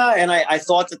 Yeah. And I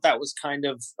thought that was kind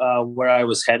of where I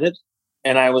was headed,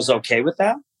 and I was okay with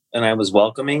that. And I was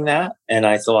welcoming that. And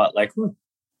I thought like, we'll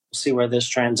see where this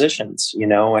transitions,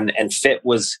 and Fit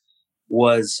was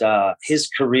his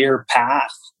career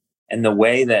path, and the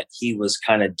way that he was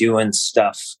kind of doing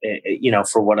stuff,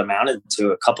 for what amounted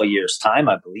to a couple of years' time,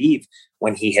 I believe,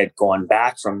 when he had gone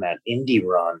back from that indie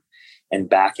run and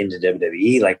back into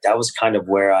WWE, like that was kind of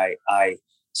where I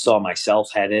saw myself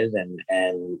headed,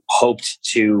 and hoped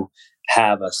to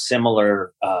have a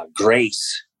similar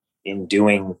grace in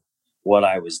doing what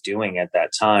I was doing at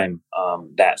that time,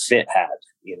 that Fit had,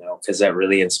 because that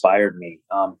really inspired me.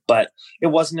 But it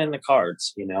wasn't in the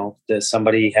cards, that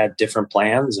somebody had different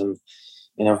plans, and,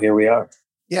 here we are.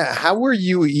 Yeah. How were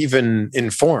you even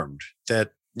informed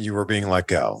that you were being let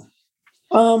go?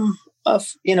 A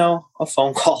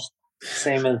phone call,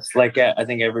 same as like, I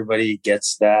think everybody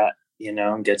gets that,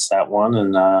 gets that one.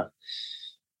 And,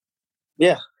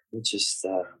 it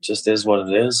just is what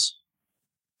it is.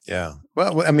 Yeah.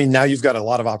 Well, I mean, now you've got a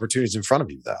lot of opportunities in front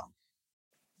of you, though.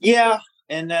 Yeah.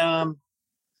 And,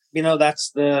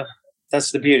 that's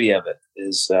the beauty of it,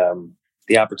 is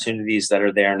the opportunities that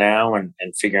are there now, and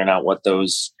figuring out what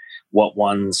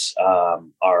ones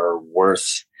are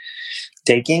worth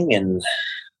taking, and,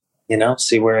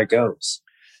 see where it goes.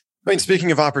 I mean,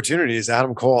 speaking of opportunities,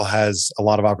 Adam Cole has a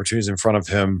lot of opportunities in front of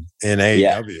him in AEW.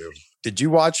 Yeah. Did you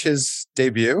watch his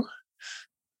debut?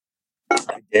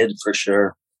 I did, for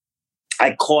sure.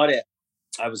 I caught it.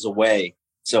 I was away,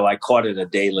 so I caught it a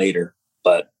day later.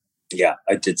 But yeah,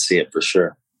 I did see it for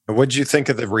sure. What did you think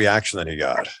of the reaction that he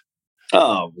got?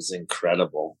 Oh, it was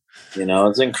incredible. It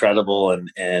was incredible, and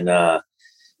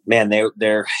man,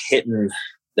 they're hitting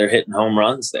home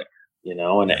runs there.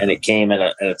 And it came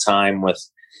at a time with,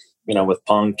 with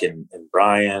Punk and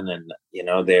Brian, and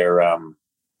they're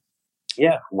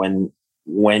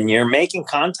when you're making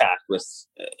contact with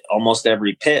almost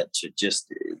every pitch, it just,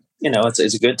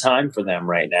 it's a good time for them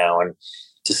right now. And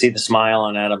to see the smile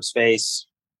on Adam's face,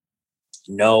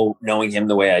 knowing him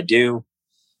the way I do,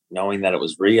 knowing that it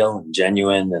was real and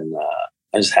genuine, and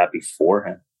I'm just happy for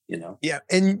him, Yeah,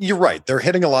 and you're right. They're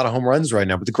hitting a lot of home runs right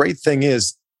now. But the great thing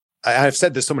is, I've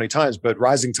said this so many times, but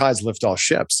rising tides lift all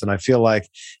ships. And I feel like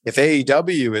if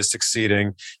AEW is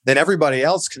succeeding, then everybody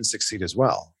else can succeed as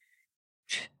well.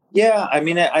 Yeah, I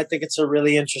mean, I think it's a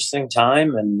really interesting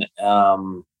time, and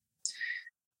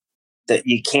that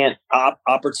you can't.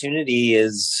 Opportunity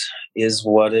is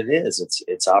what it is.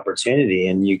 It's opportunity,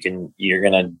 and you're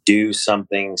gonna do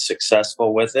something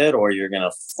successful with it, or you're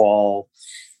gonna fall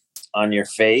on your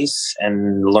face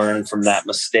and learn from that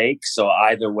mistake. So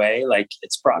either way, like,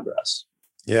 it's progress.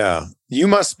 Yeah, you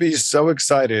must be so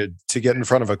excited to get in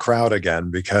front of a crowd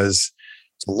again, because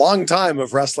it's a long time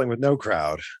of wrestling with no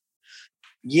crowd.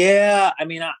 Yeah, I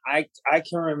mean, I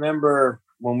can remember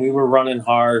when we were running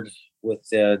hard with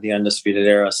the Undisputed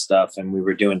Era stuff, and we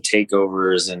were doing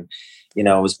takeovers, and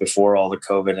it was before all the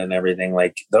COVID and everything.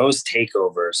 Like, those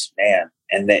takeovers, man,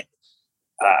 and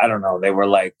I don't know, they were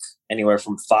like anywhere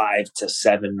from 5 to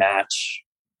 7 match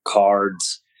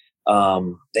cards.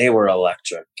 They were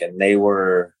electric, and they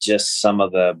were just some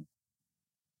of the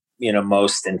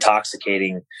most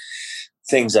intoxicating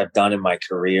things I've done in my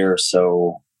career.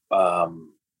 So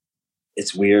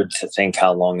it's weird to think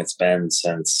how long it's been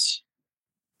since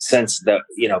the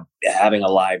having a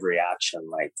live reaction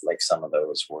like some of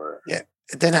those were. Yeah.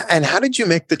 And how did you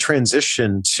make the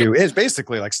transition to? It's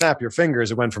basically like snap your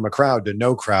fingers. It went from a crowd to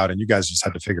no crowd, and you guys just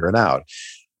had to figure it out.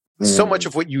 So much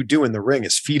of what you do in the ring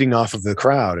is feeding off of the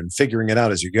crowd and figuring it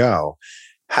out as you go.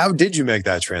 How did you make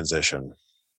that transition?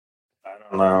 I don't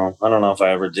No, I don't know if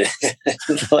I ever did.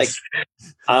 Like,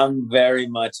 I'm very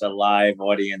much a live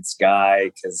audience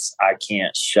guy because I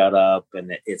can't shut up,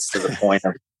 and it's to the point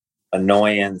of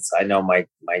annoyance. I know my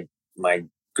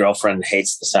girlfriend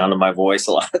hates the sound of my voice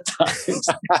a lot of times,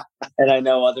 and I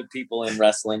know other people in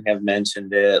wrestling have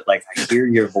mentioned it. Like, I hear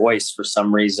your voice for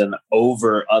some reason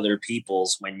over other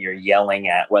people's when you're yelling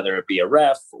at whether it be a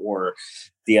ref or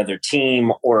the other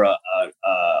team or a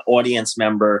audience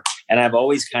member. And I've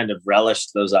always kind of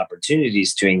relished those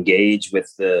opportunities to engage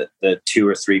with the 2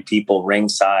 or 3 people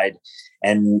ringside.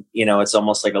 And, it's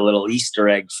almost like a little Easter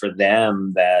egg for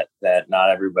them that not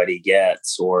everybody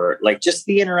gets, or like just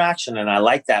the interaction. And I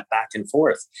like that back and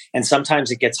forth. And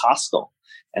sometimes it gets hostile.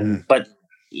 But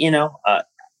I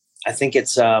think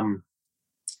it's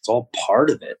all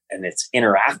part of it, and it's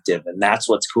interactive. And that's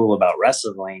what's cool about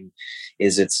wrestling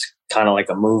is it's kind of like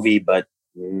a movie, but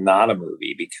not a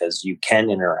movie because you can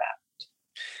interact.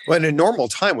 Well, in a normal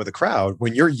time with a crowd,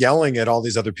 when you're yelling at all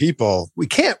these other people, we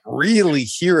can't really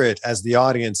hear it as the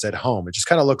audience at home. It just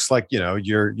kind of looks like,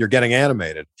 you're getting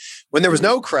animated. When there was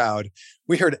no crowd,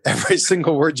 we heard every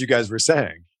single word you guys were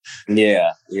saying.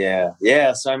 Yeah.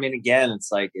 So, I mean, again,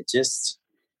 it's like, it's just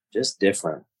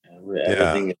different.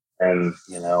 Everything, and,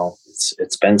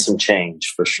 it's been some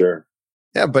change for sure.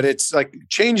 Yeah, but it's like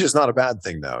change is not a bad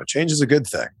thing, though. Change is a good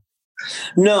thing.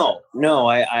 No,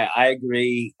 I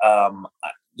agree.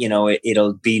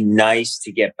 It'll be nice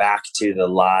to get back to the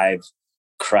live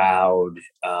crowd,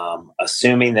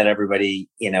 assuming that everybody,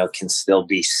 can still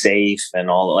be safe and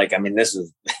all. Like, I mean, this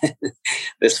is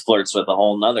this flirts with a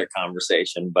whole nother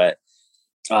conversation, but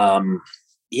getting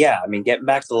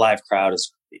back to the live crowd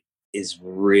is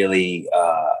really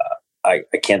I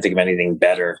can't think of anything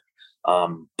better.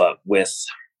 But with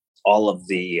all of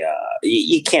the,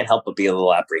 you can't help but be a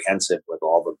little apprehensive with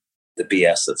all the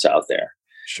BS that's out there.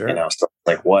 Sure. So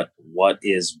like what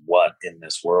is what in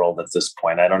this world at this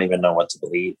point? I don't even know what to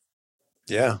believe.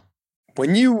 Yeah.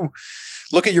 When you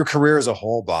look at your career as a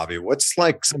whole, Bobby, what's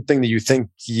like something that you think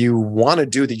you want to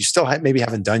do that you still maybe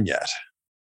haven't done yet?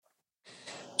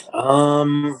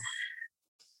 I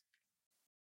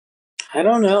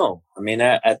don't know. I mean,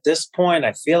 at this point,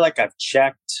 I feel like I've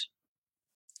checked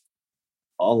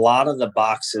a lot of the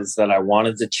boxes that I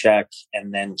wanted to check,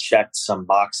 and then checked some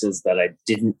boxes that I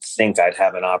didn't think I'd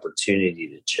have an opportunity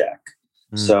to check.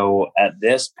 So at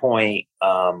this point,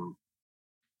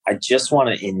 I just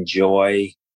want to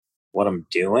enjoy what I'm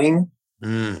doing.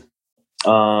 And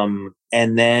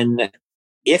then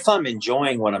if I'm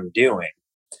enjoying what I'm doing,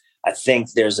 I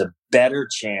think there's a better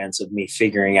chance of me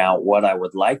figuring out what I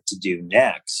would like to do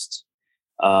next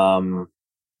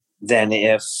than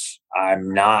if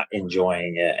I'm not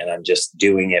enjoying it and I'm just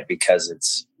doing it because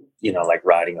it's, like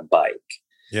riding a bike.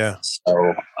 Yeah.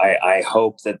 So I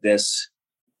hope that this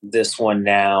one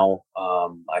now,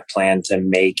 I plan to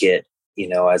make it,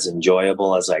 as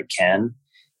enjoyable as I can,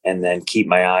 and then keep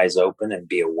my eyes open and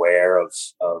be aware of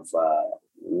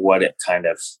what it kind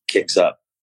of kicks up.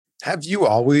 Have you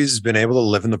always been able to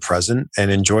live in the present and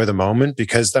enjoy the moment?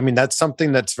 Because, I mean, that's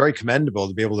something that's very commendable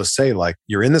to be able to say, like,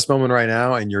 you're in this moment right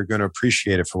now and you're going to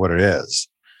appreciate it for what it is.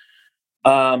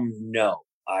 No,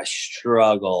 I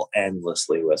struggle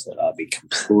endlessly with it. I'll be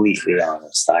completely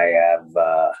honest. I have,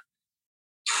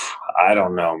 I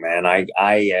don't know, man. I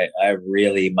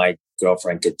really, my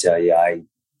girlfriend could tell you, I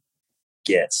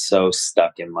get so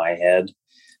stuck in my head.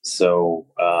 So,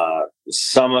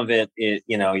 some of it,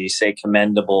 you say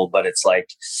commendable, but it's like,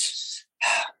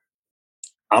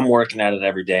 I'm working at it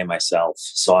every day myself.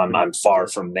 So I'm far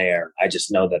from there. I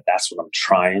just know that that's what I'm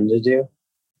trying to do.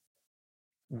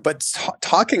 But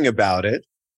talking about it,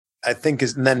 I think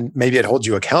and then maybe it holds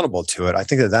you accountable to it. I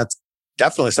think that's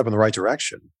definitely a step in the right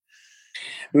direction.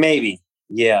 Maybe.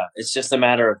 Yeah. It's just a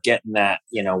matter of getting that,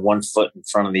 one foot in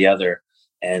front of the other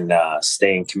and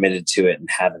staying committed to it and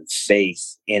having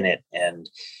faith in it. And,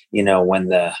 when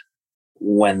the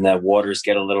waters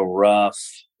get a little rough,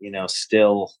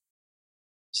 still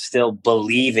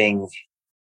believing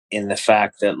in the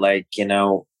fact that, like,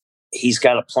 he's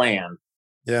got a plan.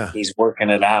 Yeah. He's working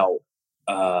it out.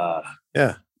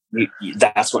 Yeah.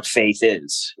 That's what faith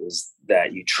is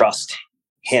that you trust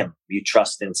him. You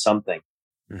trust in something.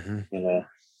 Mm-hmm.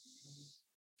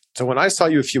 So when I saw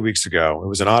you a few weeks ago, it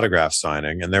was an autograph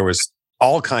signing and there was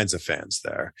all kinds of fans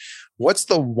there. What's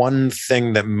the one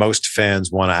thing that most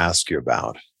fans want to ask you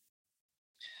about?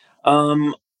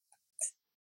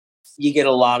 You get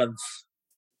a lot of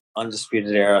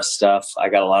Undisputed Era stuff. I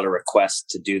got a lot of requests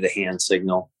to do the hand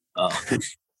signal.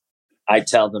 I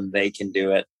tell them they can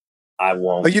do it. I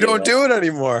won't. Oh, you don't do it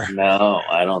anymore. No,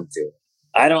 I don't do it.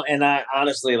 I don't. And I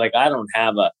honestly, like, I don't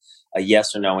have a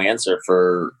yes or no answer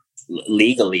for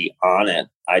legally on it.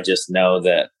 I just know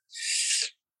that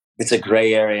it's a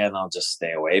gray area, and I'll just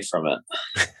stay away from it.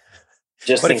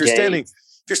 Just But in if case.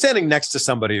 you're standing next to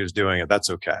somebody who's doing it, that's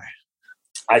okay.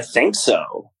 I think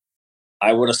so.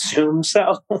 I would assume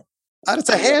so. It's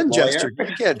a hand gesture.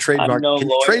 You can't trademark. no Can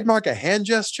you lawyer. trademark a hand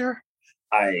gesture?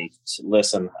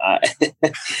 Listen.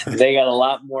 They got a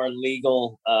lot more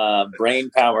legal brain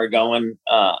power going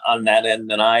on that end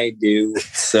than I do.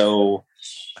 So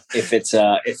if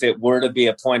it were to be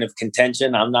a point of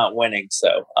contention, I'm not winning.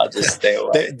 So I'll just stay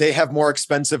away. They have more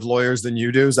expensive lawyers than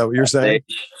you do. Is that what you're saying?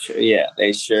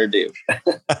 They sure do.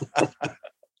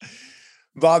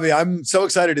 Bobby, I'm so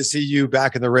excited to see you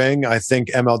back in the ring. I think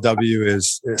MLW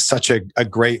is such a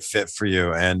great fit for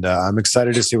you. And I'm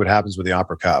excited to see what happens with the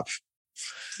Opera Cup.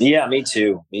 Yeah, me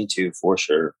too. Me too, for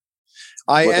sure.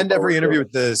 I end every interview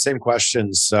with the same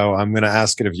questions. So I'm going to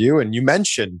ask it of you. And you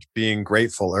mentioned being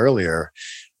grateful earlier.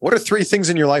 What are 3 things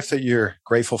in your life that you're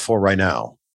grateful for right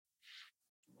now?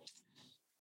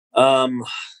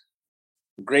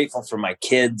 Grateful for my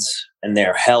kids and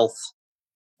their health.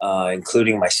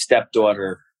 Including my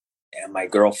stepdaughter and my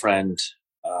girlfriend,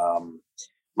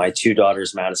 my 2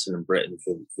 daughters, Madison and Britton,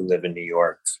 who live in New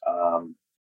York.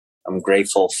 I'm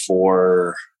grateful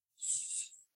for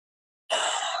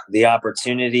the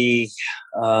opportunity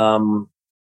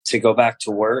to go back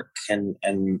to work and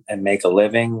make a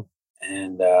living,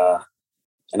 and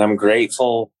I'm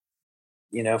grateful,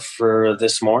 for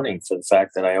this morning, for the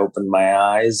fact that I opened my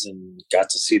eyes and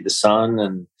got to see the sun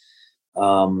and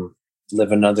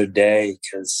live another day,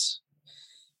 because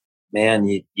man,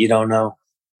 you don't know.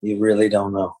 You really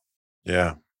don't know.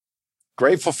 Yeah.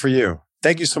 Grateful for you.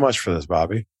 Thank you so much for this,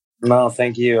 Bobby. No,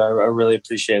 thank you. I really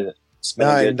appreciate it.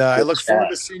 I look forward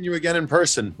to seeing you again in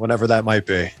person, whenever that might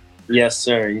be. Yes,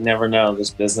 sir. You never know. This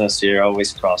business, you're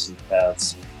always crossing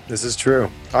paths. This is true.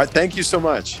 All right. Thank you so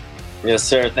much. Yes,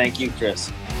 sir. Thank you,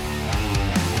 Chris.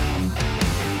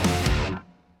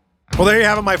 Well, there you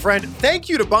have it, my friend. Thank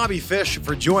you to Bobby Fish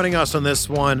for joining us on this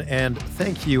one. And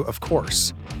thank you, of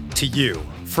course, to you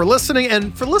for listening,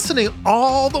 and for listening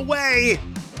all the way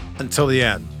until the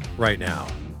end right now.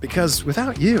 Because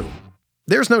without you,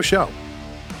 there's no show.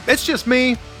 It's just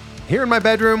me here in my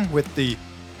bedroom with the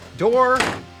door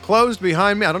closed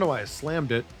behind me. I don't know why I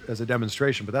slammed it as a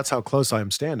demonstration, but that's how close I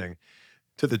am standing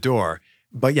to the door.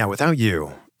 But yeah, without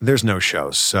you, there's no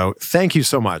show. So thank you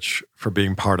so much for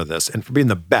being part of this and for being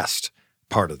the best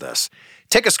part of this.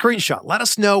 Take a screenshot. Let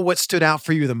us know what stood out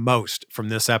for you the most from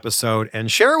this episode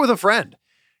and share it with a friend.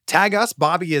 Tag us.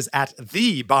 Bobby is at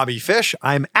the Bobby Fish.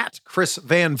 I'm at Chris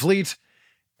Van Vliet.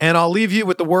 And I'll leave you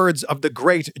with the words of the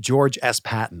great George S.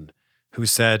 Patton, who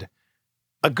said,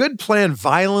 "A good plan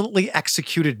violently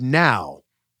executed now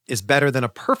is better than a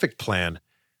perfect plan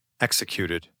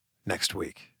executed next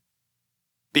week."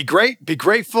 Be great, be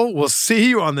grateful. We'll see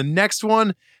you on the next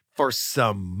one for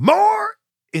some more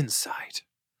insight.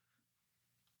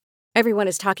 Everyone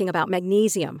is talking about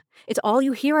magnesium. It's all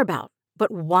you hear about. But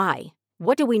why?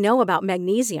 What do we know about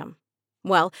magnesium?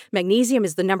 Well, magnesium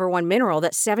is the #1 mineral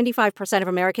that 75% of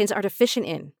Americans are deficient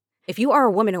in. If you are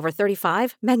a woman over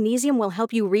 35, magnesium will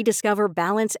help you rediscover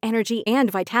balance, energy,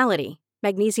 and vitality.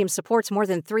 Magnesium supports more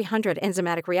than 300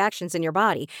 enzymatic reactions in your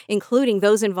body, including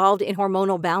those involved in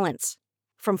hormonal balance.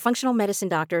 From functional medicine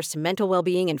doctors to mental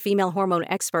well-being and female hormone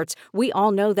experts, we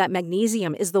all know that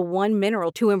magnesium is the one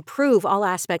mineral to improve all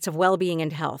aspects of well-being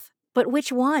and health. But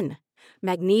which one?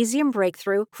 Magnesium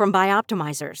Breakthrough from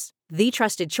Bioptimizers, the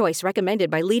trusted choice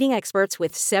recommended by leading experts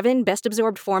with 7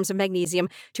 best-absorbed forms of magnesium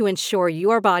to ensure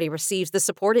your body receives the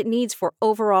support it needs for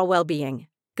overall well-being.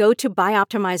 Go to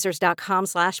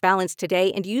bioptimizers.com/balance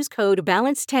today and use code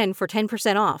BALANCE10 for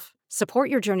 10% off. Support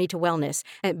your journey to wellness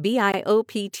at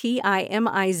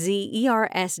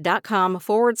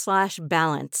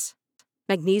bioptimizers.com/balance.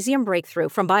 Magnesium Breakthrough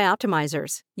from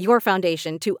Bioptimizers, your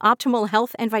foundation to optimal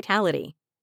health and vitality.